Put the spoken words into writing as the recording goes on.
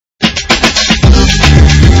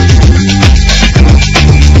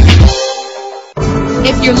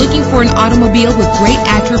for an automobile with great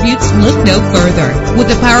attributes, look no further. With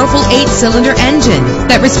a powerful 8-cylinder engine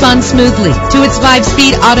that responds smoothly to its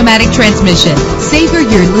 5-speed automatic transmission, savor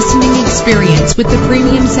your listening experience with the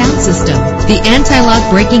premium sound system. The anti-lock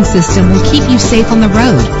braking system will keep you safe on the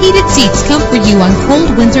road. Heated seats comfort you on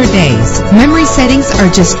cold winter days. Memory settings are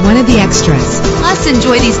just one of the extras. Plus,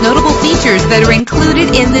 enjoy these notable features that are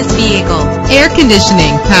included in this vehicle: air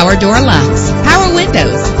conditioning, power door locks, power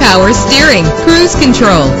windows, power steering, cruise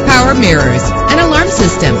control, power mirrors, an alarm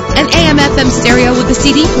system, an AM/FM stereo with a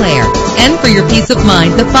CD player. And for your peace of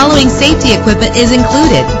mind, the following safety equipment is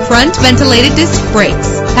included: front ventilated disc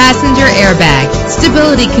brakes, passenger airbag,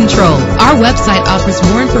 stability control. Our website offers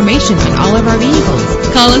more information on all of our vehicles.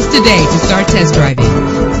 Call us today to start test driving.